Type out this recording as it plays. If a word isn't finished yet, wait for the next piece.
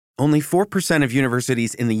Only 4% of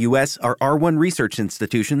universities in the U.S. are R1 research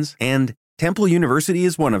institutions, and Temple University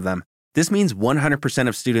is one of them. This means 100%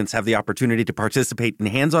 of students have the opportunity to participate in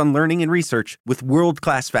hands-on learning and research with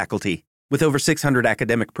world-class faculty. With over 600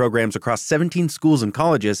 academic programs across 17 schools and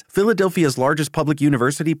colleges, Philadelphia's largest public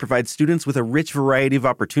university provides students with a rich variety of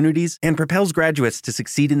opportunities and propels graduates to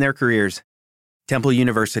succeed in their careers. Temple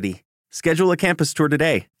University. Schedule a campus tour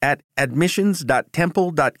today at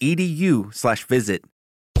admissions.temple.edu/visit.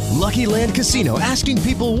 Lucky Land Casino, asking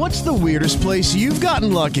people, what's the weirdest place you've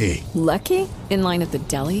gotten lucky? Lucky? In line at the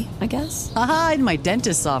deli, I guess? Aha, in my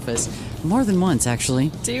dentist's office. More than once,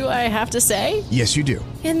 actually. Do I have to say? Yes, you do.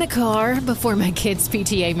 In the car before my kids'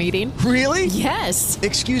 PTA meeting. Really? Yes.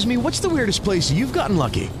 Excuse me, what's the weirdest place you've gotten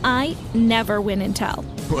lucky? I never win and tell.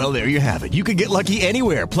 Well, there you have it. You can get lucky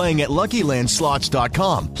anywhere, playing at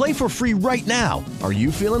LuckyLandSlots.com. Play for free right now. Are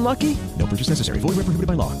you feeling lucky? No purchase necessary. Void where prohibited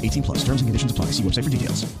by law. 18+. Terms and conditions apply. See website for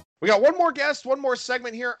details. We got one more guest, one more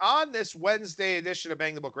segment here on this Wednesday edition of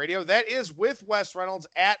Bang the Book Radio. That is with Wes Reynolds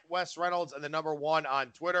at Wes Reynolds and the #1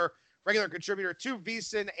 on Twitter. Regular contributor to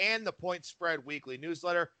VSiN and the Point Spread Weekly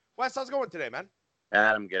newsletter. Wes, how's it going today, man?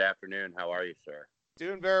 Adam, good afternoon. How are you, sir?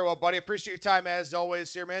 Doing very well, buddy. Appreciate your time as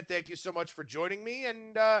always here, man. Thank you so much for joining me.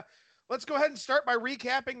 And let's go ahead and start by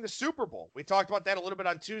recapping the Super Bowl. We talked about that a little bit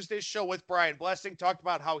on Tuesday's show with Brian Blessing. Talked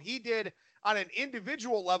about how he did on an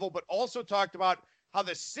individual level, but also talked about how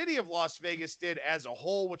the city of Las Vegas did as a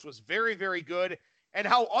whole, which was very, very good, and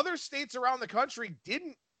how other states around the country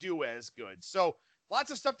didn't do as good. So lots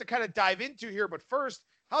of stuff to kind of dive into here. But first,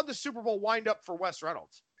 how'd the Super Bowl wind up for Wes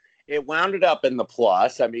Reynolds? It wound up in the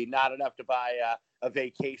plus. I mean, not enough to buy a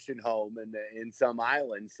vacation home in some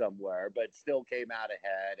island somewhere, but still came out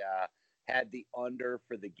ahead. Had the under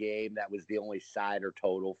for the game. That was the only side or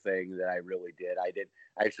total thing that I really did. I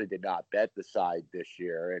actually did not bet the side this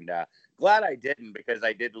year, and glad I didn't, because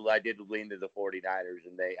I did lean to the 49ers,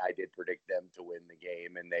 and I did predict them to win the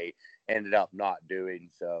game, and they ended up not doing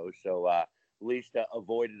so. So at least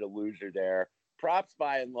avoided a loser there. Props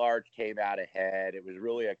by and large came out ahead. It was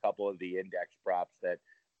really a couple of the index props that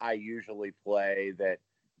I usually play that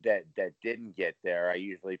didn't get there. I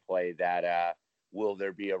usually play that will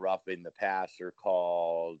there be a roughing the passer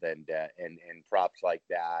called and props like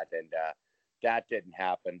that, and that didn't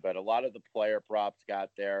happen. But a lot of the player props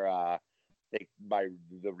got there.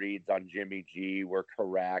 The reads on Jimmy G were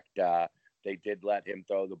correct. They did let him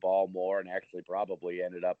throw the ball more, and actually probably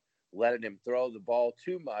ended up letting him throw the ball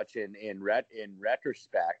too much in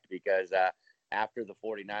retrospect, because after the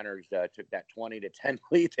 49ers took that 20-10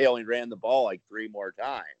 lead, they only ran the ball like 3 more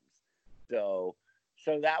times. So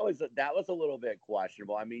that was a little bit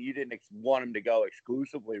questionable. I mean, you didn't want them to go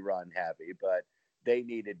exclusively run heavy, but they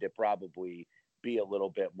needed to probably be a little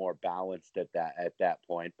bit more balanced at that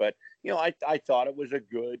point. But I thought it was a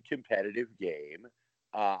good competitive game.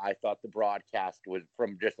 I thought the broadcast was,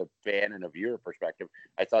 from just a fan and a viewer perspective,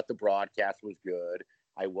 I thought the broadcast was good.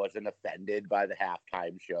 I wasn't offended by the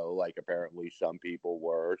halftime show like apparently some people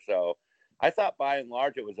were. So I thought by and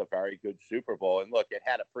large it was a very good Super Bowl. And look, it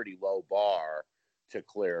had a pretty low bar to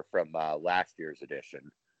clear from last year's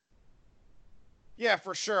edition. Yeah,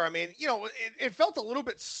 for sure. I mean, it felt a little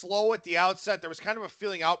bit slow at the outset. There was kind of a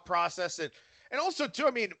feeling out process. And also, too,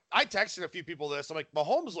 I mean, I texted a few people this. I'm like,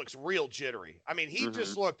 Mahomes looks real jittery. I mean, he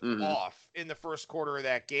just looked off in the first quarter of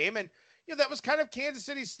that game. And, that was kind of Kansas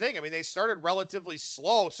City's thing. I mean, they started relatively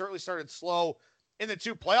slow, certainly started slow in the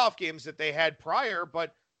 2 playoff games that they had prior.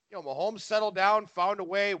 But, Mahomes settled down, found a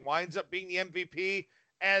way, winds up being the MVP,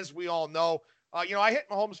 as we all know. I hit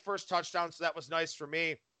Mahomes' first touchdown, so that was nice for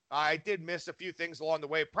me. I did miss a few things along the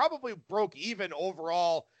way. Probably broke even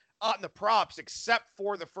overall on the props, except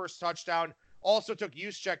for the first touchdown. Also took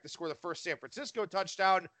Juszczyk to score the first San Francisco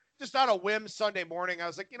touchdown, just on a whim Sunday morning. I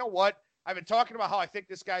was like, you know what? I've been talking about how I think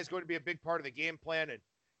this guy's going to be a big part of the game plan, and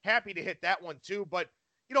happy to hit that one too. But,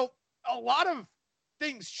 a lot of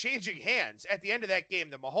things changing hands at the end of that game.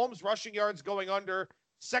 The Mahomes rushing yards going under.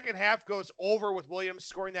 Second half goes over with Williams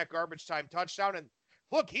scoring that garbage time touchdown. And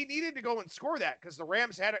look, he needed to go and score that because the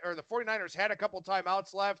 49ers had a couple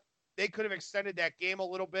timeouts left. They could have extended that game a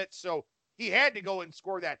little bit. So he had to go and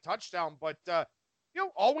score that touchdown. But,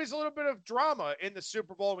 always a little bit of drama in the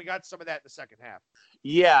Super Bowl. And we got some of that in the second half.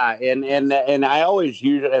 Yeah. And I always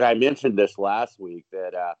use it. And I mentioned this last week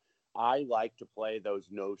that I like to play those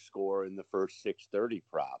no score in the first 6:30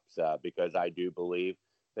 props because I do believe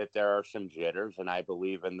that there are some jitters, and I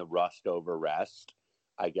believe in the rust over rest,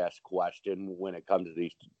 I guess, question when it comes to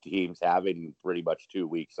these teams having pretty much 2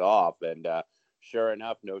 weeks off. And sure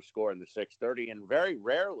enough, no score in the 6:30. And very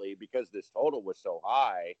rarely, because this total was so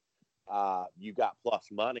high, you got plus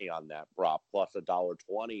money on that prop, plus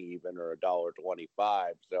 $1.20 even, or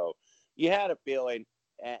 $1.25. So you had a feeling.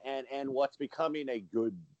 And what's becoming a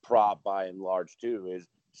good prop by and large too is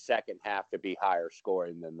second half to be higher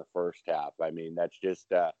scoring than the first half. I mean, that's just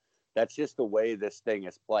the way this thing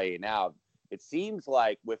is playing out. It seems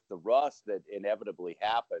like with the rust that inevitably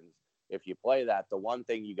happens, if you play that, the one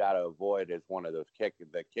thing you got to avoid is one of those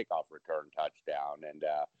the kickoff return touchdown. And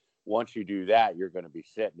once you do that, you're going to be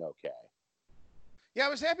sitting okay. Yeah, I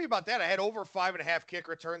was happy about that. I had over 5.5 kick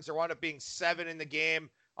returns. There wound up being 7 in the game.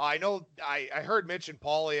 I know I heard Mitch and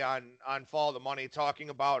Paulie on Follow the Money talking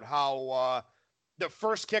about how the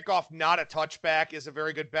first kickoff, not a touchback, is a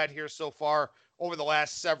very good bet here so far over the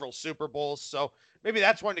last several Super Bowls. So maybe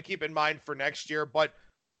that's one to keep in mind for next year. But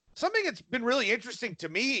something that's been really interesting to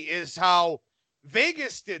me is how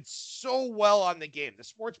Vegas did so well on the game. The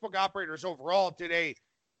sportsbook operators overall did a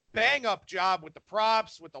bang-up job with the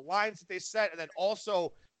props, with the lines that they set, and then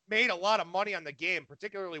also made a lot of money on the game,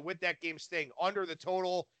 particularly with that game staying under the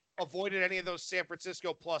total, avoided any of those San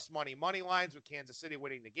Francisco plus money lines with Kansas City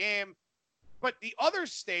winning the game. But the other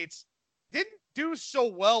states didn't do so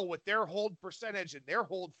well with their hold percentage and their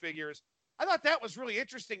hold figures. I thought that was really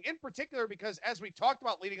interesting, in particular because as we talked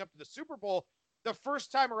about leading up to the Super Bowl, the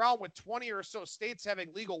first time around with 20 or so states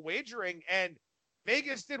having legal wagering, and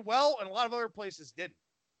Vegas did well and a lot of other places didn't.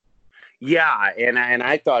 Yeah, and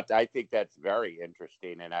I think that's very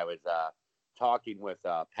interesting. And I was talking with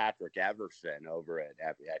Patrick Everson over at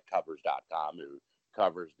Covers.com, who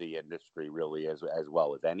covers the industry really as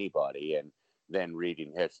well as anybody, and then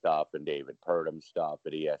reading his stuff and David Purdum's stuff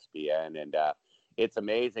at ESPN. And it's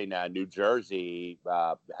amazing. New Jersey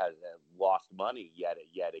has lost money yet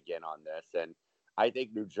again on this. And I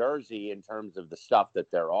think New Jersey, in terms of the stuff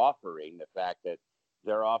that they're offering, the fact that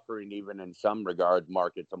they're offering, even in some regard,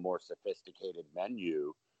 markets a more sophisticated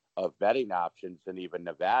menu of betting options than even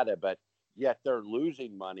Nevada, but yet they're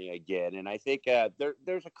losing money again. And I think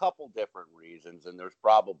there's a couple different reasons, and there's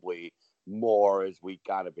probably more as we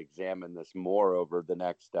kind of examine this more over the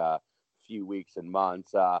next few weeks and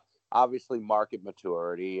months. Obviously, market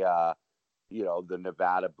maturity. The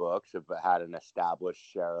Nevada books have had an established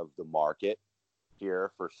share of the market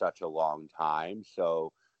here for such a long time,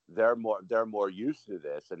 so they're more used to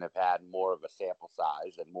this and have had more of a sample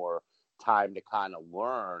size and more time to kind of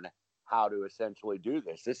learn how to essentially do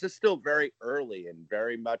this. This is still very early and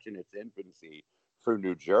very much in its infancy for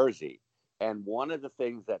New Jersey. And one of the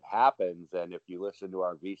things that happens, and if you listen to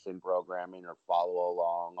our VSiN programming or follow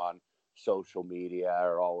along on social media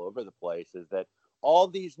or all over the place, is that all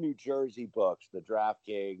these New Jersey books, the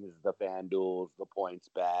DraftKings, the FanDuels, the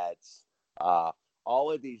PointsBets,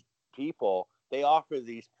 all of these people, they offer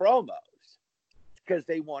these promos because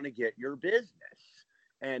they want to get your business.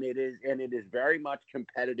 And it is very much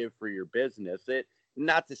competitive for your business.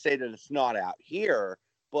 Not to say that it's not out here,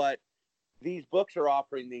 but these books are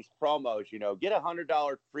offering these promos, get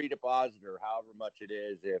 $100 free deposit or however much it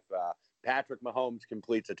is if Patrick Mahomes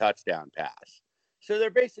completes a touchdown pass. So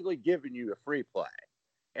they're basically giving you a free play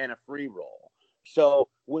and a free roll. So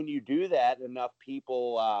when you do that, enough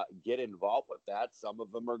people get involved with that. Some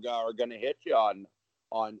of them are going to hit you on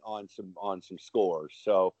some scores.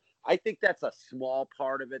 So I think that's a small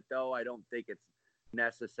part of it, though. I don't think it's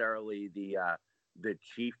necessarily the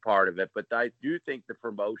chief part of it, but I do think the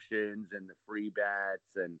promotions and the free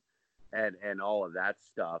bets and all of that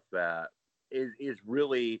stuff is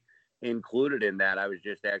really included in that. I was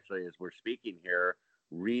just actually, as we're speaking here,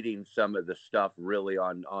 reading some of the stuff really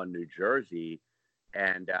on New Jersey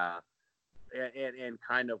and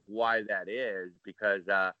kind of why that is, because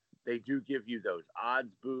they do give you those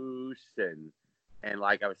odds boosts and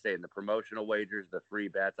like I was saying, the promotional wagers, the free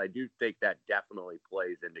bets. I do think that definitely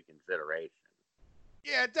plays into consideration.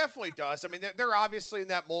 Yeah, it definitely does. I mean, they're obviously in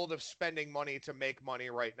that mold of spending money to make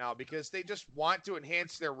money right now because they just want to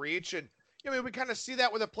enhance their reach. And, we kind of see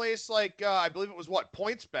that with a place like, I believe it was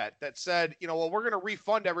PointsBet that said, we're going to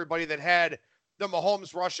refund everybody that had the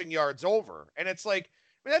Mahomes rushing yards over. And it's like,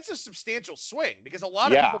 that's a substantial swing because a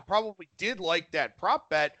lot of people probably did like that prop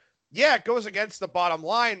bet. Yeah, it goes against the bottom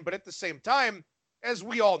line, but at the same time, as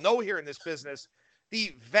we all know here in this business,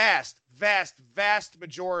 the vast, vast, vast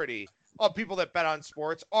majority of people that bet on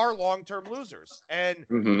sports are long-term losers. And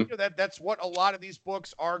that's what a lot of these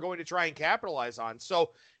books are going to try and capitalize on.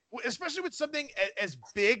 So especially with something as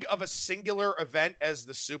big of a singular event as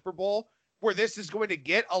the Super Bowl, where this is going to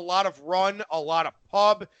get a lot of run, a lot of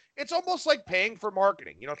pub, it's almost like paying for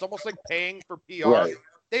marketing. It's almost like paying for PR. Right.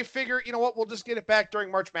 They figure, we'll just get it back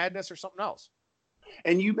during March Madness or something else.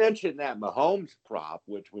 And you mentioned that Mahomes prop,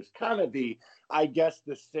 which was kind of I guess,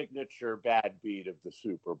 the signature bad beat of the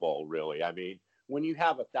Super Bowl, really. I mean, when you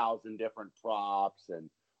have 1,000 different props and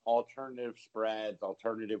alternative spreads,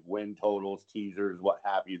 alternative win totals, teasers, what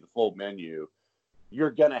have you, the full menu, you're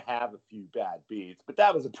going to have a few bad beats. But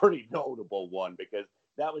that was a pretty notable one because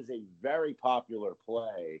that was a very popular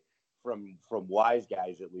play from wise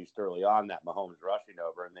guys, at least early on, that Mahomes rushing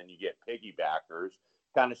over. And then you get piggybackers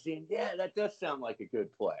kind of seeing, yeah, that does sound like a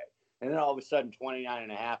good play. And then all of a sudden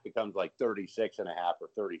 29.5 becomes like 36.5 or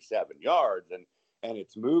 37 yards. And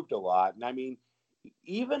it's moved a lot. And I mean,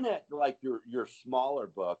 even at like your smaller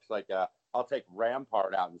books, like I'll take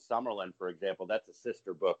Rampart out in Summerlin, for example. That's a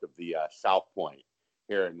sister book of the South Point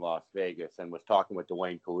here in Las Vegas, and was talking with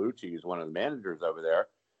Dwayne Colucci, who's one of the managers over there.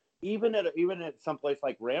 Even at someplace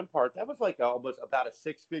like Rampart, that was like almost about a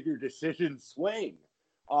 6-figure decision swing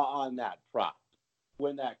on that prop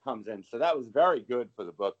when that comes in. So that was very good for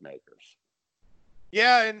the bookmakers.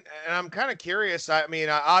 Yeah, and I'm kind of curious. I mean,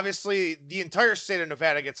 obviously, the entire state of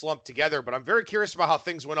Nevada gets lumped together, but I'm very curious about how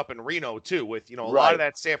things went up in Reno, too, with, a lot of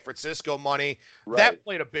that San Francisco money. Right. That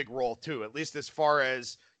played a big role, too, at least as far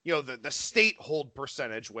as, the state hold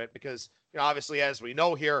percentage went, because, obviously, as we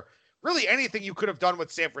know here, really anything you could have done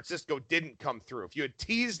with San Francisco didn't come through. If you had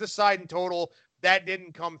teased the side in total, that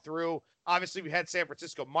didn't come through. Obviously, we had San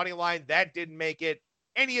Francisco money line. That didn't make it.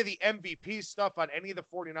 Any of the MVP stuff on any of the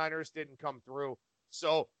 49ers didn't come through.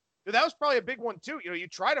 So that was probably a big one, too. You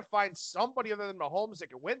try to find somebody other than Mahomes that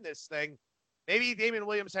can win this thing. Maybe Damian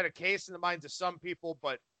Williams had a case in the minds of some people,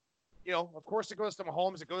 but, of course it goes to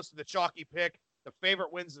Mahomes. It goes to the chalky pick. The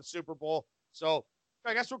favorite wins the Super Bowl. So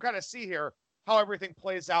I guess we'll kind of see here how everything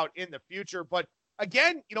plays out in the future. But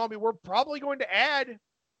again, we're probably going to add,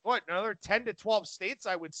 another 10 to 12 states,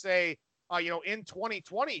 I would say, in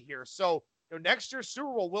 2020 here. So, next year's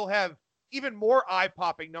Super Bowl will have even more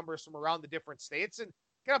eye-popping numbers from around the different states. And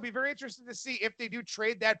I'll be very interested to see if they do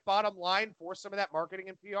trade that bottom line for some of that marketing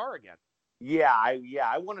and PR again. Yeah,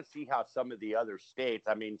 I want to see how some of the other states,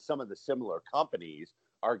 I mean, some of the similar companies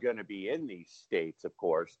are going to be in these states, of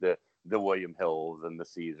course, the William Hills and the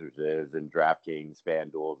Caesars and DraftKings,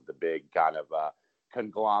 FanDuel, the big kind of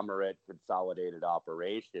conglomerate consolidated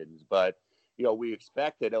operations. But we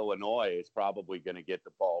expect that Illinois is probably going to get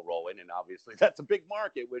the ball rolling. And obviously that's a big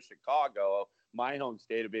market with Chicago. My home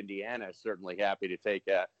state of Indiana is certainly happy to take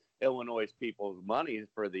Illinois people's money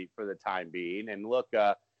for the time being. And look,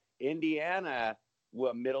 Indiana,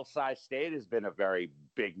 middle-sized state, has been a very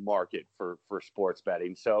big market for sports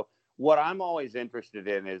betting. So what I'm always interested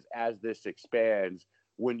in is, as this expands,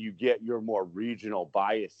 when you get your more regional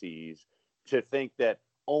biases, to think that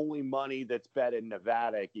only money that's bet in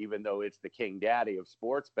Nevada, even though it's the king daddy of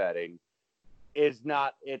sports betting, is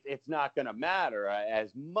not, it's not going to matter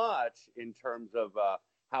as much in terms of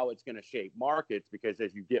how it's going to shape markets, because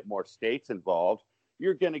as you get more states involved,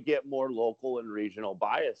 you're going to get more local and regional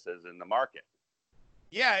biases in the market.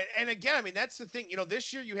 Yeah, and again, I mean, that's the thing.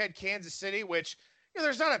 This year you had Kansas City, which,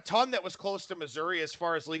 there's not a ton that was close to Missouri as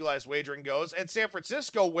far as legalized wagering goes, and San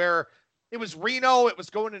Francisco, where it was Reno, it was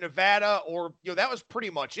going to Nevada, or, that was pretty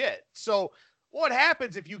much it. So what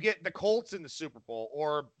happens if you get the Colts in the Super Bowl,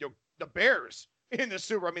 or the Bears in the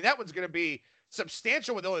Super Bowl? I mean, that one's going to be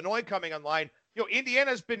substantial with Illinois coming online.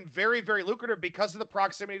 Indiana's been very, very lucrative because of the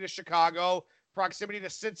proximity to Chicago, proximity to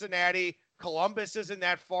Cincinnati. Columbus isn't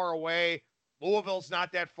that far away. Louisville's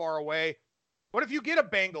not that far away. What if you get a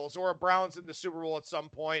Bengals or a Browns in the Super Bowl at some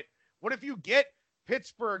point? What if you get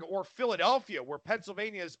Pittsburgh or Philadelphia, where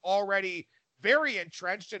Pennsylvania is already very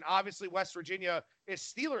entrenched, and obviously West Virginia is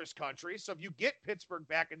Steelers country. So if you get Pittsburgh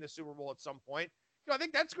back in the Super Bowl at some point, I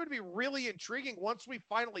think that's going to be really intriguing once we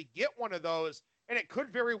finally get one of those. And it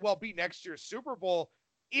could very well be next year's Super Bowl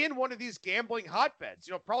in one of these gambling hotbeds.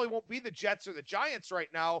 Probably won't be the Jets or the Giants right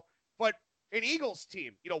now, but an Eagles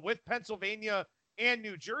team, with Pennsylvania and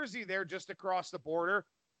New Jersey there just across the border.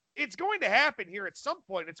 It's going to happen here at some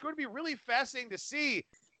point. It's going to be really fascinating to see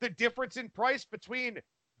the difference in price between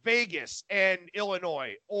Vegas and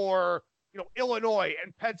Illinois, or, Illinois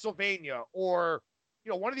and Pennsylvania, or,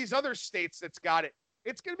 one of these other states that's got it.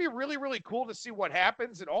 It's going to be really, really cool to see what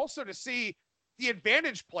happens, and also to see the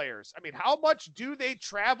advantage players. I mean, how much do they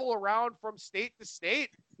travel around from state to state,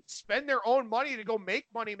 spend their own money to go make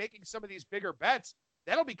money making some of these bigger bets?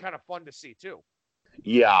 That'll be kind of fun to see too.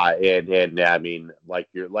 Yeah, and I mean, like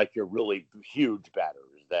your really huge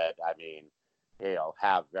bettors that, I mean,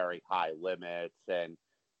 have very high limits, and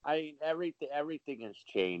I mean, everything is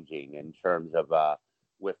changing in terms of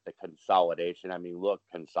with the consolidation. I mean, look,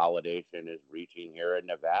 consolidation is reaching here in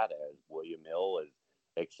Nevada as William Hill is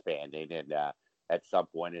expanding, and at some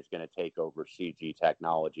point is going to take over CG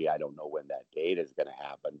technology. I don't know when that date is going to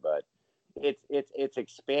happen, but it's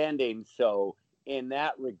expanding. So in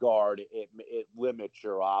that regard, it limits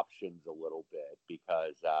your options a little bit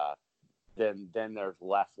because then there's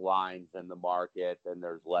less lines in the market, then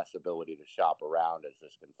there's less ability to shop around as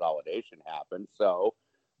this consolidation happens. So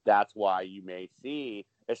that's why you may see,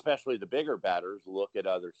 especially the bigger bettors, look at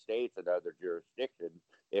other states and other jurisdictions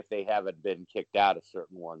if they haven't been kicked out of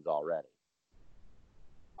certain ones already.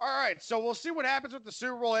 All right, so we'll see what happens with the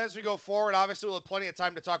Super Bowl as we go forward. Obviously, we'll have plenty of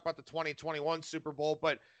time to talk about the 2021 Super Bowl.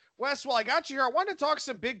 But, Wes, while I got you here, I wanted to talk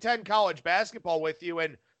some Big Ten college basketball with you.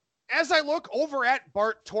 And as I look over at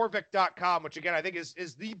barttorvik.com, which, again, I think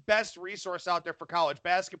is the best resource out there for college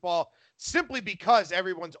basketball, simply because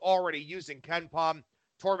everyone's already using KenPom.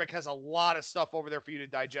 Torvik has a lot of stuff over there for you to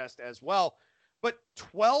digest as well. But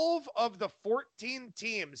 12 of the 14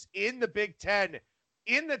 teams in the Big Ten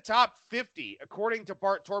in the top 50, according to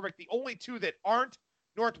Bart Torvik, the only two that aren't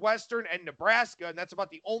Northwestern and Nebraska, and that's about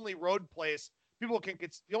the only road place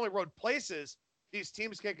the only road places these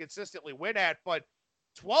teams can consistently win at. But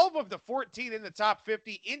 12 of the 14 in the top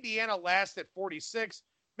 50, Indiana last at 46,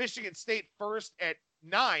 Michigan State first at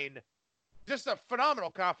 9. Just a phenomenal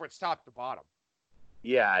conference top to bottom.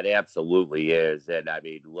 Yeah, it absolutely is. And I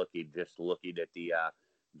mean, looking at the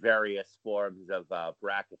various forms of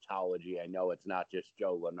bracketology, I know it's not just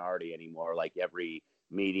Joe Lunardi anymore. Like every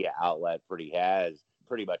media outlet pretty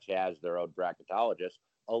much has their own bracketologist.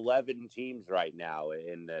 11 teams right now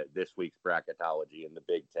in this week's bracketology in the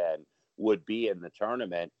Big Ten would be in the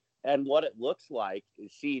tournament. And what it looks like,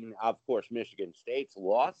 seeing, of course, Michigan State's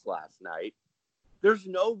loss last night, there's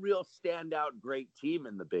no real standout great team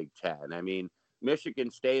in the Big Ten. I mean,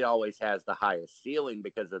 Michigan State always has the highest ceiling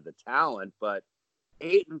because of the talent, but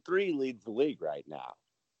 8-3 leads the league right now.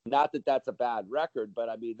 Not that that's a bad record, but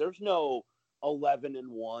I mean, there's no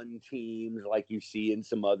 11-1 teams like you see in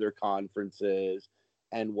some other conferences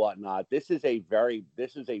and whatnot. This is a very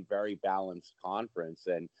balanced conference,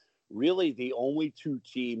 and really the only two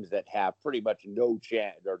teams that have pretty much no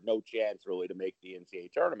chance really to make the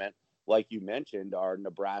NCAA tournament, like you mentioned, are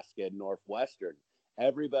Nebraska and Northwestern.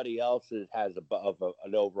 Everybody else has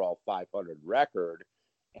an overall 500 record,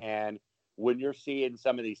 and when you're seeing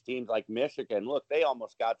some of these teams like Michigan, look, they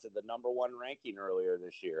almost got to the number 1 ranking earlier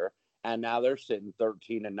this year, and now they're sitting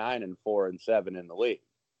 13-9 and 4-7 in the league.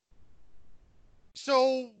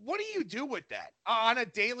 So what do you do with that on a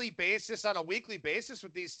daily basis, on a weekly basis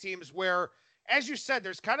with these teams where, as you said,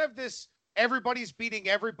 there's kind of this everybody's beating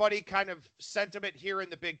everybody kind of sentiment here in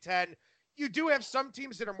the Big Ten? You do have some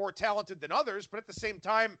teams that are more talented than others, but at the same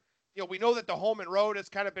time, we know that the home and road has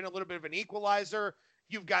kind of been a little bit of an equalizer.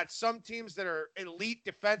 You've got some teams that are elite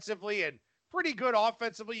defensively and pretty good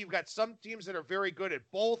offensively. You've got some teams that are very good at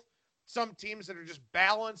both, some teams that are just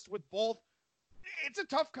balanced with both. It's a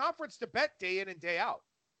tough conference to bet day in and day out.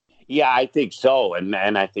 Yeah, I think so. And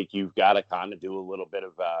I think you've got to kind of do a little bit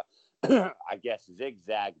of, I guess,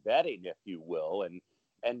 zigzag betting, if you will,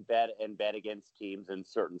 and bet against teams in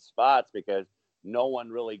certain spots because no one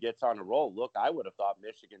really gets on a roll. Look, I would have thought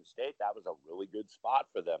Michigan State, that was a really good spot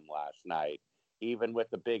for them last night, even with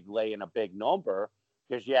the big lay in a big number,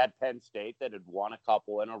 because you had Penn State that had won a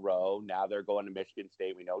couple in a row. Now they're going to Michigan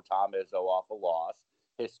State. We know Tom Izzo off a loss.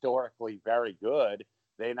 Historically very good.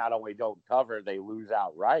 They not only don't cover, they lose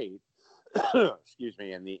outright. Excuse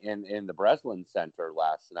me, in the Breslin Center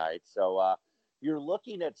last night. So you're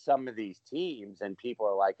looking at some of these teams, and people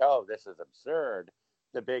are like, "Oh, this is absurd.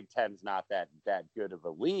 The Big Ten's not that good of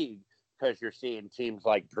a league," because you're seeing teams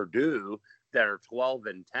like Purdue that are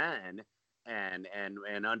 12-10 and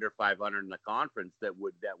under 500 in the conference that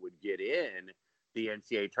would get in the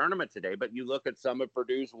NCAA tournament today. But you look at some of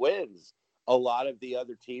Purdue's wins. A lot of the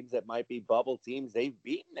other teams that might be bubble teams, they've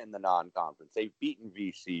beaten in the non-conference. They've beaten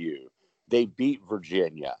VCU. They beat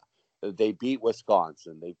Virginia. They beat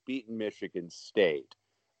Wisconsin. They've beaten Michigan State.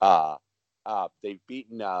 They've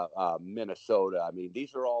beaten Minnesota. I mean,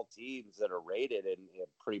 these are all teams that are rated in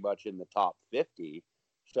pretty much in the top 50.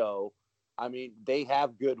 So, I mean, they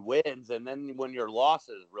have good wins. And then when your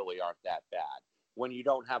losses really aren't that bad, when you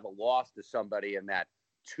don't have a loss to somebody in that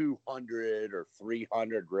 200 or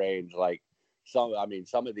 300 range, like some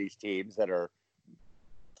of these teams that are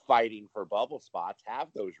fighting for bubble spots have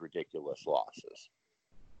those ridiculous losses.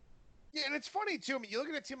 Yeah, and it's funny, too. I mean, you look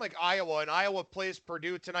at a team like Iowa, and Iowa plays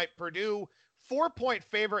Purdue tonight. Purdue, 4-point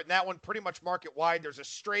favorite, and that one pretty much market wide. There's a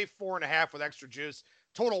stray 4.5 with extra juice.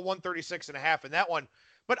 Total 136.5 in that one.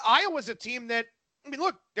 But Iowa's a team that, I mean,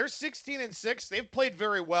 look, they're 16-6. They've played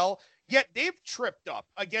very well, yet they've tripped up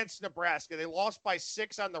against Nebraska. They lost by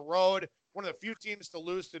 6 on the road. one of the few teams to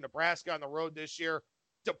lose to Nebraska on the road this year.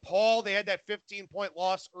 DePaul, they had that 15-point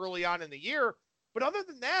loss early on in the year. But other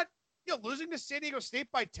than that, losing to San Diego State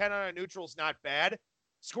by 10 on a neutral is not bad.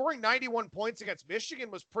 Scoring 91 points against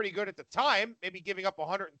Michigan was pretty good at the time. Maybe giving up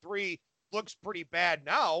 103 looks pretty bad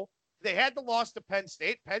now. They had the loss to Penn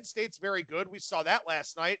State. Penn State's very good. We saw that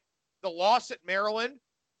last night. The loss at Maryland.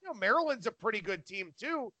 Maryland's a pretty good team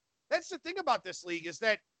too. That's the thing about this league is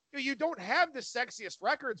that you don't have the sexiest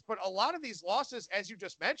records, but a lot of these losses, as you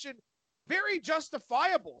just mentioned, very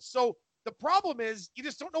justifiable. So the problem is you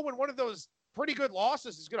just don't know when one of those pretty good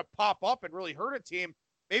losses is going to pop up and really hurt a team.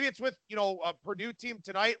 Maybe it's with, a Purdue team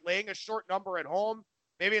tonight laying a short number at home.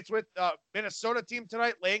 Maybe it's with Minnesota team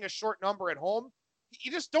tonight laying a short number at home.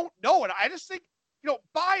 You just don't know. And I just think,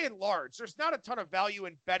 by and large, there's not a ton of value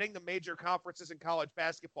in betting the major conferences in college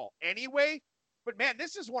basketball anyway. But, man,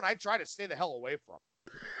 this is one I try to stay the hell away from.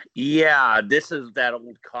 Yeah, this is that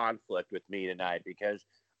old conflict with me tonight because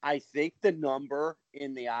I think the number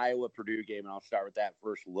in the Iowa-Purdue game, and I'll start with that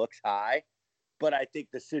first, looks high. But I think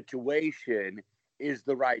the situation is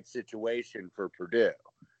the right situation for Purdue.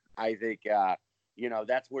 I think,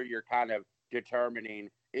 that's where you're kind of determining,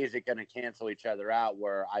 is it going to cancel each other out,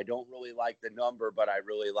 where I don't really like the number, but I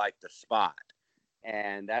really like the spot.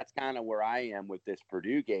 And that's kind of where I am with this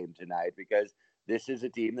Purdue game tonight, because this is a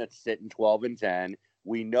team that's sitting 12-10.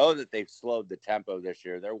 We know that they've slowed the tempo this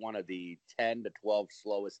year. They're one of the 10 to 12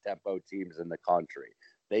 slowest tempo teams in the country.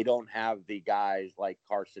 They don't have the guys like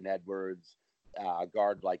Carson Edwards, a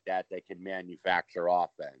guard like that can manufacture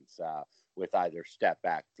offense with either step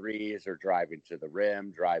back threes or driving to the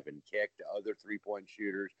rim, drive and kick to other three-point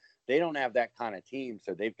shooters. They don't have that kind of team,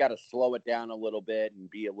 so they've got to slow it down a little bit and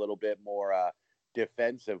be a little bit more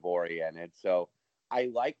defensive oriented. So I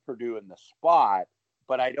like Purdue in the spot,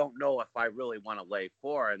 but I don't know if I really want to lay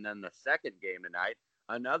 4. And then the second game tonight,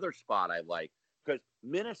 another spot I like, because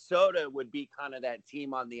Minnesota would be kind of that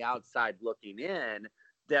team on the outside looking in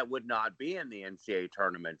that would not be in the NCAA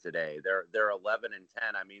tournament today. They're 11-10.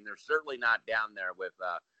 I mean, they're certainly not down there with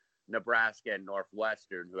Nebraska and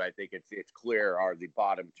Northwestern, who I think it's clear are the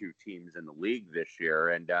bottom 2 teams in the league this year.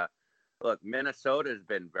 And look, Minnesota has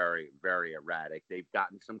been very, very erratic. They've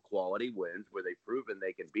gotten some quality wins where they've proven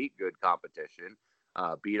they can beat good competition,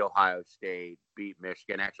 beat Ohio State, beat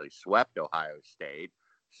Michigan, actually swept Ohio State.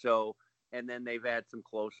 So, and then they've had some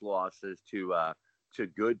close losses to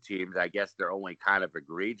good teams. I guess their only kind of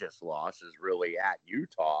egregious loss is really at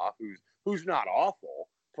Utah, who's not awful,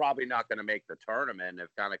 probably not going to make the tournament,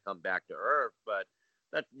 have kind of come back to earth, but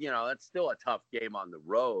that's still a tough game on the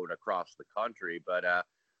road across the country. But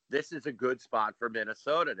this is a good spot for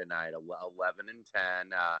Minnesota tonight,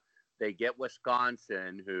 11-10. They get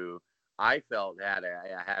Wisconsin, who I felt had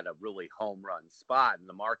a really home run spot, and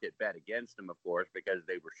the market bet against them, of course, because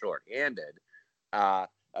they were shorthanded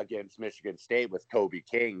against Michigan State with Kobe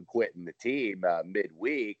King quitting the team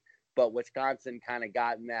midweek. But Wisconsin kind of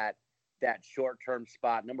got in that short-term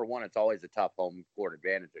spot. Number one, it's always a tough home court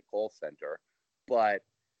advantage at Kohl Center, but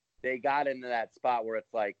they got into that spot where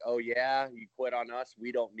it's like, oh yeah, you quit on us,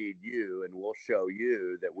 we don't need you, and we'll show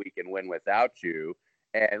you that we can win without you.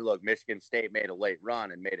 And look, Michigan State made a late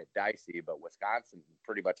run and made it dicey, but Wisconsin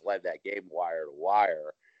pretty much led that game wire to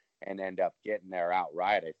wire and end up getting there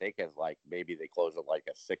outright. I think as like maybe they close it like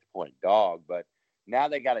a 6-point dog, but now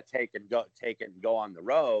they got to take it and go on the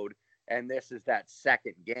road. And this is that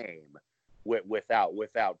second game without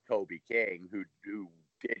Kobe King, who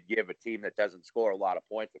did give a team that doesn't score a lot of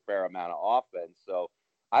points a fair amount of offense. So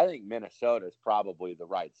I think Minnesota is probably the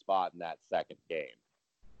right spot in that second game.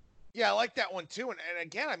 Yeah, I like that one too. And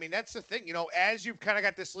again, I mean, that's the thing, as you've kind of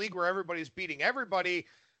got this league where everybody's beating everybody,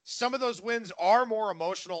 some of those wins are more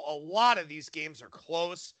emotional. A lot of these games are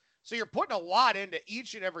close. So you're putting a lot into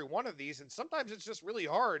each and every one of these. And sometimes it's just really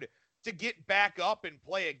hard to get back up and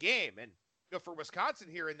play a game. And for Wisconsin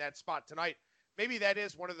here in that spot tonight, maybe that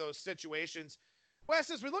is one of those situations. Wes,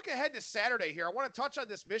 as we look ahead to Saturday here, I want to touch on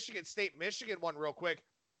this Michigan State-Michigan one real quick.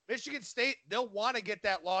 Michigan State, they'll want to get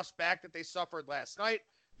that loss back that they suffered last night.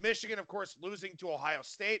 Michigan, of course, losing to Ohio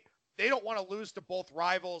State. They don't want to lose to both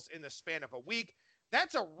rivals in the span of a week.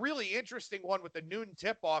 That's a really interesting one with the noon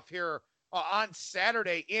tip-off here on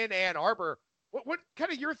Saturday in Ann Arbor. What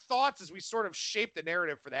kind of your thoughts as we sort of shape the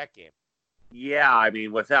narrative for that game? Yeah, I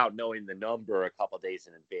mean, without knowing the number a couple of days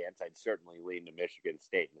in advance, I'd certainly lean to Michigan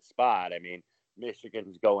State in the spot. I mean,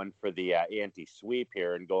 Michigan's going for the anti-sweep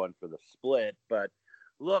here and going for the split. But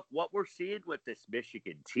look, what we're seeing with this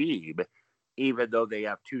Michigan team, even though they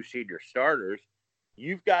have 2 senior starters,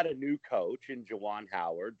 you've got a new coach in Juwan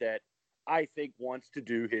Howard that I think wants to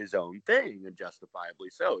do his own thing, and justifiably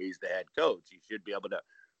so. He's the head coach. He should be able to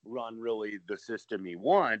run really the system he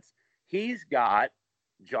wants. He's got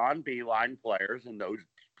John Beilein players, and those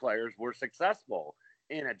players were successful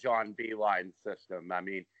in a John Beilein system. I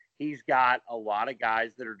mean, he's got a lot of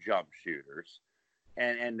guys that are jump shooters,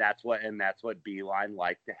 and that's what Beilein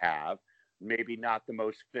liked to have. Maybe not the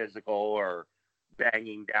most physical or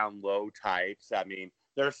banging down low types. I mean,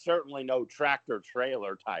 there's certainly no tractor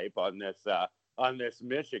trailer type on this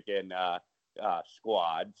Michigan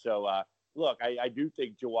squad. So look, I do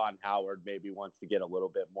think Juwan Howard maybe wants to get a little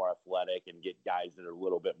bit more athletic and get guys that are a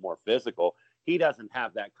little bit more physical. He doesn't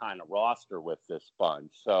have that kind of roster with this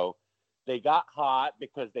bunch. So they got hot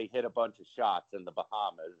because they hit a bunch of shots in the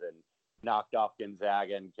Bahamas and knocked off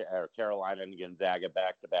Gonzaga or Carolina and Gonzaga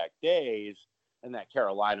back-to-back days. And that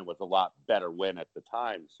Carolina was a lot better win at the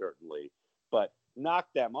time, certainly. But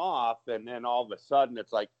knocked them off, and then all of a sudden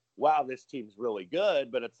it's like, wow, this team's really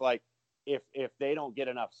good. But it's like, if they don't get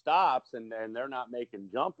enough stops and they're not making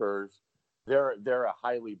jumpers, they're a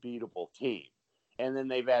highly beatable team. And then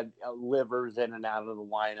they've had Livers in and out of the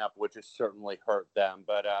lineup, which has certainly hurt them.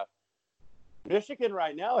 But Michigan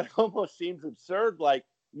right now, it almost seems absurd, like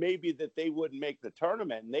maybe that they wouldn't make the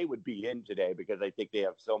tournament, and they would be in today because I think they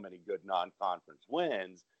have so many good non-conference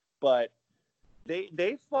wins. But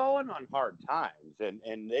they've fallen on hard times,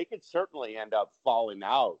 and they could certainly end up falling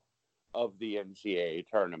out of the NCAA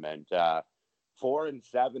tournament.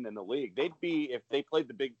 4-7 in the league. They'd be, if they played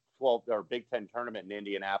the Big 12 or Big 10 tournament in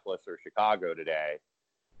Indianapolis or Chicago today,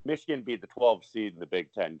 Michigan be the 12th seed in the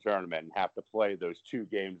Big 10 tournament and have to play those 2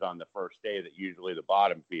 games on the first day that usually the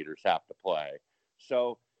bottom feeders have to play.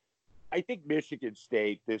 So I think Michigan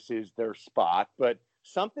State, this is their spot, but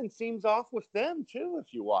something seems off with them too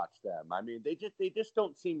if you watch them. I mean, they just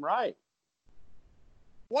don't seem right.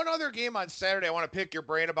 One other game on Saturday I want to pick your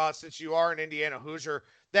brain about, since you are an Indiana Hoosier,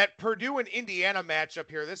 that Purdue and Indiana matchup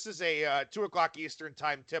here. This is a 2 o'clock Eastern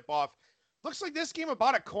time tip-off. Looks like this game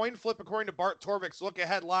about a coin flip, according to Bart Torvik's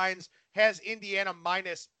look-ahead lines, has Indiana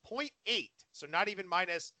minus 0.8, so not even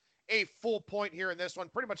minus a full point here in this one.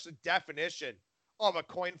 Pretty much the definition of a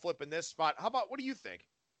coin flip in this spot. What do you think?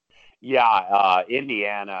 Yeah,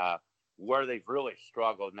 Indiana, where they've really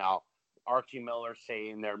struggled now, Archie Miller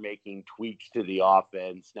saying they're making tweaks to the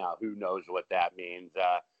offense. Now, who knows what that means?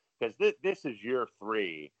 Because this is year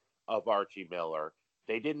 3 of Archie Miller.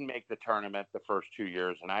 They didn't make the tournament the first 2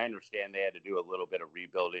 years, and I understand they had to do a little bit of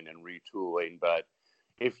rebuilding and retooling. But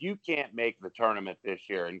if you can't make the tournament this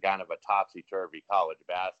year in kind of a topsy-turvy college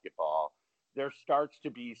basketball, there starts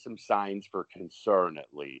to be some signs for concern,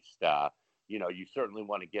 at least. You certainly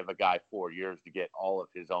want to give a guy 4 years to get all of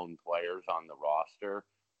his own players on the roster.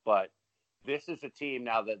 But this is a team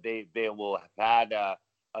now that they will have had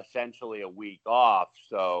essentially a week off.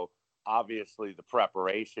 So obviously the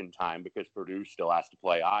preparation time, because Purdue still has to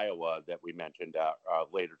play Iowa that we mentioned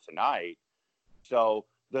later tonight. So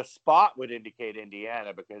the spot would indicate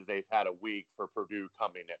Indiana because they've had a week for Purdue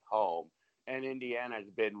coming at home. And Indiana has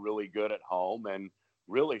been really good at home and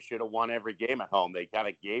really should have won every game at home. They kind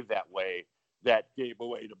of gave that game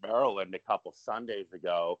away to Maryland a couple Sundays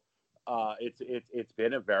ago. It's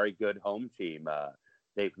been a very good home team.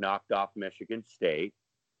 They've knocked off Michigan State.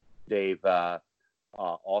 They've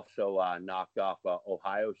also knocked off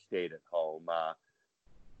Ohio State at home.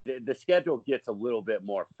 The schedule gets a little bit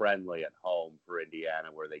more friendly at home for Indiana,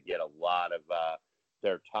 where they get a lot of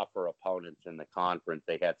their tougher opponents in the conference.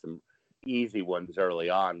 They had some easy ones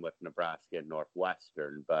early on with Nebraska and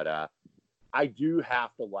Northwestern, but I do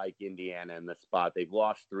have to like Indiana in the spot. They've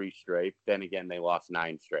lost 3 straight. Then again, they lost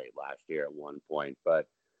 9 straight last year at one point, but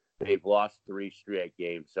they've lost 3 straight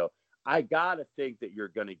games. So I got to think that you're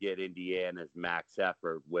going to get Indiana's max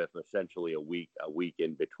effort with essentially a week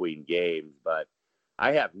in between games, but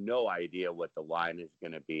I have no idea what the line is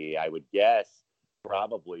going to be. I would guess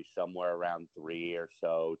probably somewhere around 3 or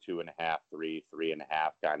so, 2.5, 3,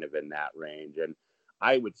 3.5, kind of in that range. And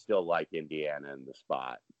I would still like Indiana in the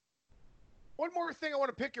spot. One more thing I want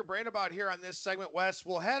to pick your brain about here on this segment, Wes.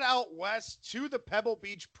 We'll head out west to the Pebble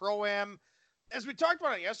Beach Pro-Am. As we talked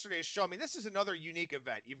about on yesterday's show, I mean, this is another unique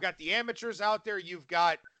event. You've got the amateurs out there. You've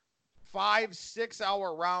got 5-6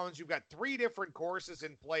 hour rounds. You've got 3 different courses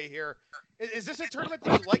in play here. Is this a tournament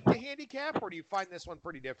that you like to handicap, or do you find this one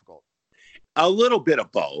pretty difficult? A little bit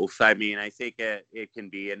of both. I mean, I think it can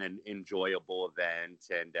be an enjoyable event,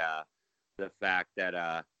 and the fact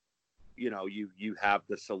that you have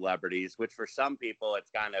the celebrities, which for some people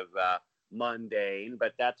it's kind of mundane,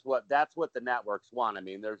 but that's what the networks want. I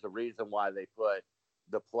mean, there's a reason why they put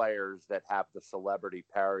the players that have the celebrity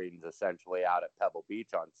pairings essentially out at Pebble Beach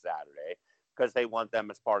on Saturday, because they want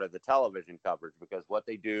them as part of the television coverage, because what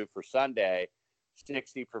they do for Sunday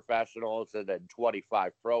 60 professionals and then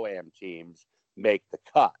 25 Pro-Am teams make the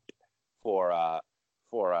cut for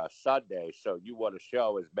Sunday. So you want to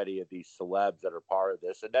show as many of these celebs that are part of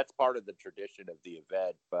this, and that's part of the tradition of the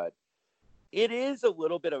event. But it is a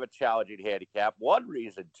little bit of a challenging handicap. One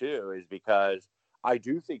reason, too, is because I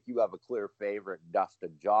do think you have a clear favorite,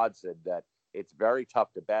 Dustin Johnson, that it's very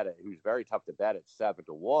tough to bet at, who's very tough to bet at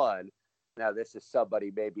 7-1. Now, this is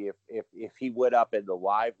somebody maybe if he went up in the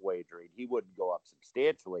live wagering, he wouldn't go up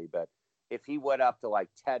substantially, but if he went up to like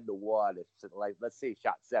 10-1, it's like, let's say he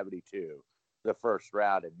shot 72 the first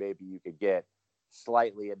round, and maybe you could get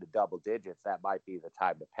slightly into double digits, that might be the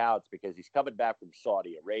time to pounce because he's coming back from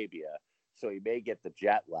Saudi Arabia, so he may get the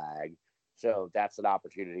jet lag. So that's an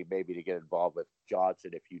opportunity maybe to get involved with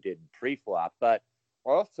Johnson if you didn't pre-flop. But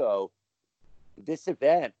also, this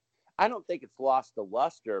event, I don't think it's lost the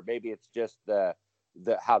luster. Maybe it's just the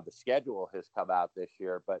how the schedule has come out this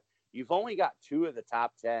year. But you've only got 2 of the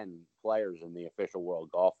top 10 players in the official world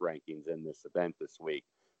golf rankings in this event this week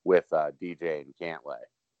with DJ and Cantlay.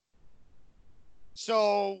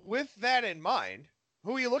 So with that in mind,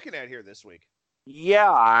 who are you looking at here this week?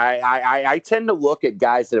 Yeah, I tend to look at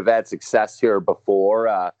guys that have had success here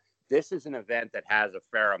before. This is an event that has a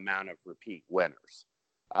fair amount of repeat winners.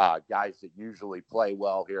 Guys that usually play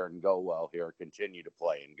well here and go well here, continue to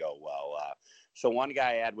play and go well. So one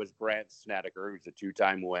guy I had was Brandt Snedeker, who's a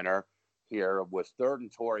 2-time winner here, was 3rd in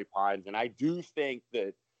Torrey Pines. And I do think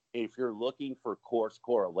that if you're looking for course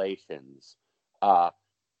correlations,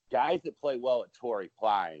 guys that play well at Torrey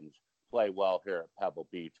Pines play well here at Pebble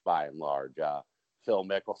Beach by and large. Phil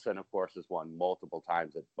Mickelson, of course, has won multiple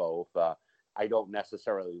times at both. I don't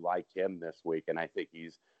necessarily like him this week, and I think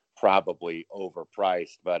he's probably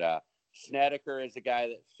overpriced. But Snedeker is a guy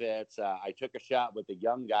that fits. I took a shot with a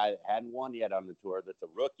young guy that hadn't won yet on the tour that's a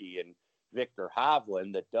rookie, and Victor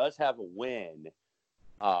Hovland, that does have a win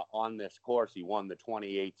on this course. He won the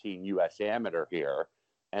 2018 U.S. Amateur here,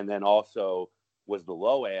 and then also was the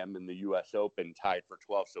Low-Am in the U.S. Open, tied for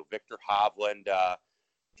 12th. So Victor Hovland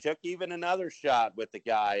took even another shot with the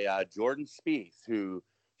guy, Jordan Spieth, who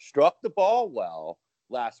struck the ball well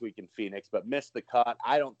last week in Phoenix, but missed the cut.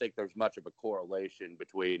 I don't think there's much of a correlation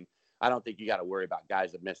between – I don't think you got to worry about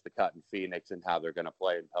guys that missed the cut in Phoenix and how they're going to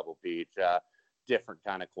play in Pebble Beach. Different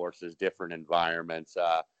kind of courses, different environments.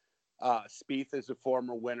 Spieth is a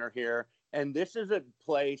former winner here. And this is a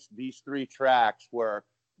place, these 3 tracks, where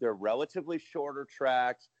they're relatively shorter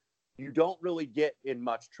tracks. You don't really get in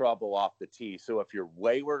much trouble off the tee. So if you're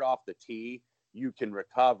wayward off the tee, you can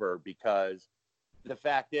recover, because the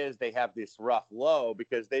fact is they have this rough low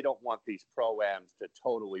because they don't want these Pro-Ams to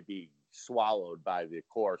totally be swallowed by the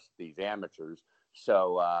course, these amateurs.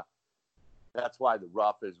 So that's why the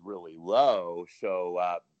rough is really low. So,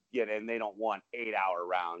 and they don't want 8-hour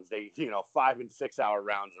rounds. They, 5 and 6 hour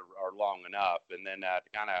rounds are long enough. And then to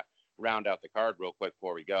kind of round out the card real quick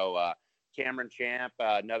before we go, Cameron Champ,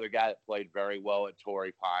 another guy that played very well at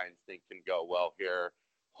Torrey Pines, think can go well here.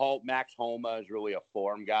 Max Homa is really a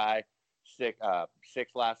form guy.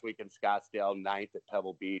 Sixth last week in Scottsdale, 9th at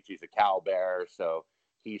Pebble Beach. He's a Cal Bear, so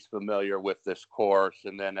he's familiar with this course.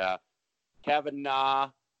 And then Kevin Na,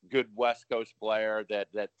 good West Coast player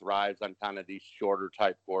that thrives on kind of these shorter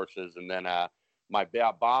type courses. And then my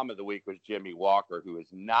bomb of the week was Jimmy Walker, who has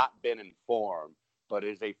not been in form, but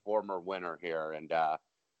is a former winner here. And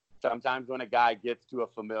sometimes when a guy gets to a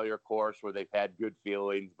familiar course where they've had good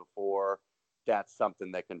feelings before, that's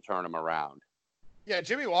something that can turn them around. Yeah,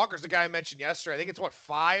 Jimmy Walker's the guy I mentioned yesterday. I think it's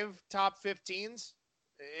 5 top 15s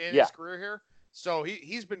in his career here. So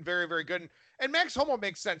he's been very, very good. And Max Homa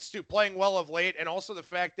makes sense too, playing well of late, and also the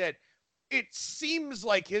fact that it seems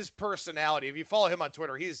like his personality, if you follow him on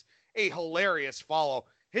Twitter, he's a hilarious follow.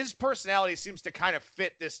 His personality seems to kind of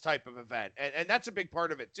fit this type of event. And that's a big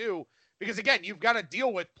part of it too, because again, you've got to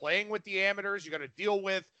deal with playing with the amateurs. You got to deal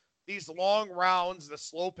with these long rounds, the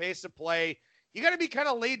slow pace of play. You got to be kind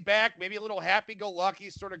of laid back, maybe a little happy-go-lucky,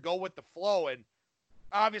 sort of go with the flow. And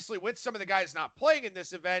obviously with some of the guys not playing in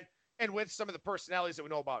this event and with some of the personalities that we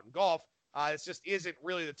know about in golf, this just isn't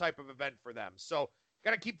really the type of event for them. So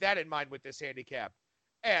got to keep that in mind with this handicap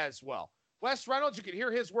as well. Wes Reynolds, you can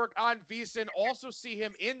hear his work on VSiN. Also see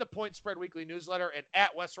him in the Point Spread Weekly newsletter and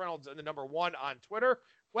at Wes Reynolds and the number 1 on Twitter.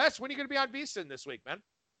 Wes, when are you going to be on VSiN this week,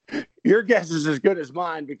 man? Your guess is as good as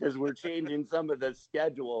mine because we're changing some of the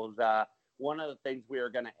schedules. One of the things we are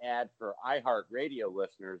going to add for iHeartRadio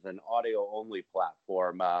listeners, an audio-only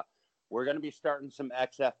platform, we're going to be starting some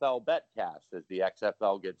XFL betcasts as the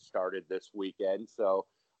XFL gets started this weekend. So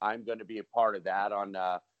I'm going to be a part of that on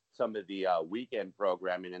some of the weekend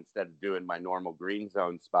programming instead of doing my normal green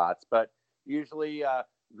zone spots. But usually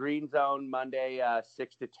Green Zone Monday,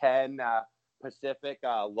 6 to 10 Pacific.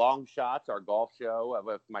 Long Shots, our golf show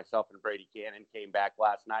with myself and Brady Cannon came back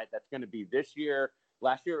last night. That's going to be this year.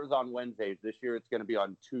 Last year it was on Wednesdays. This year it's going to be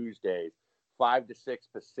on Tuesdays, 5 to 6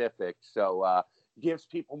 Pacific. So gives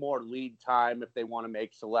people more lead time if they want to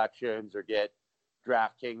make selections or get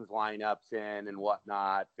DraftKings lineups in and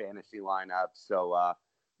whatnot, fantasy lineups. So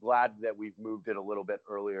glad that we've moved it a little bit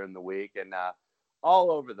earlier in the week, and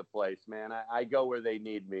all over the place, man. I go where they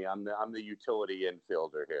need me. I'm the utility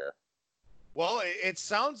infielder here. Well, it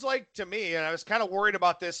sounds like to me, and I was kind of worried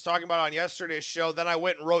about this talking about on yesterday's show. Then I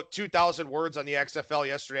went and wrote 2,000 words on the XFL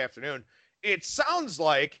yesterday afternoon. It sounds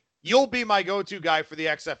like you'll be my go-to guy for the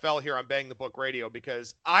XFL here on Bang the Book Radio,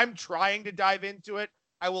 because I'm trying to dive into it.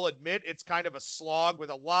 I will admit it's kind of a slog with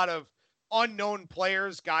a lot of unknown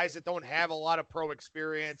players, guys that don't have a lot of pro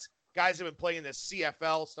experience, guys that have been playing the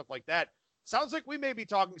CFL, stuff like that. Sounds like we may be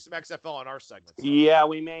talking some XFL on our segments. Yeah,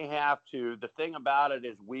 we may have to. The thing about it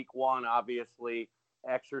is week one, obviously,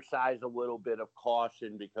 exercise a little bit of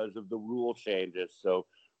caution because of the rule changes. So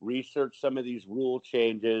research some of these rule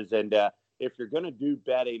changes. And if you're going to do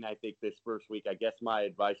betting, I think this first week, I guess my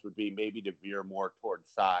advice would be maybe to veer more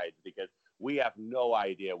towards sides, because we have no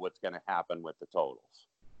idea what's going to happen with the totals.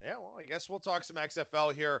 Yeah, well, I guess we'll talk some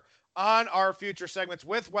XFL here on our future segments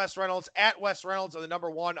with Wes Reynolds at Wes Reynolds on the number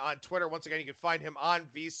 1 on Twitter. Once again, you can find him on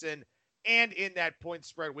VSiN and in that Point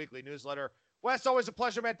Spread Weekly newsletter. Wes, always a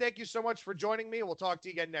pleasure, man. Thank you so much for joining me. We'll talk to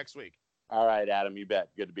you again next week. All right, Adam, you bet.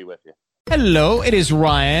 Good to be with you. Hello, it is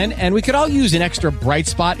Ryan, and we could all use an extra bright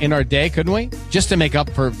spot in our day, couldn't we? Just to make up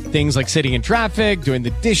for things like sitting in traffic, doing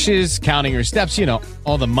the dishes, counting your steps,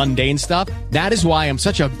 all the mundane stuff. That is why I'm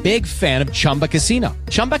such a big fan of Chumba Casino.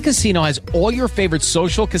 Chumba Casino has all your favorite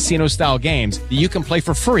social casino-style games that you can play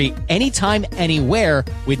for free anytime, anywhere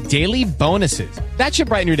with daily bonuses. That should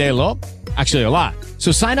brighten your day a little. Actually, a lot.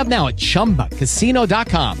 So sign up now at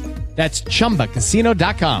ChumbaCasino.com. That's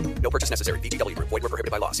ChumbaCasino.com. No purchase necessary. VGW Group. Void where prohibited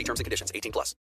by law. See terms and conditions. 18+.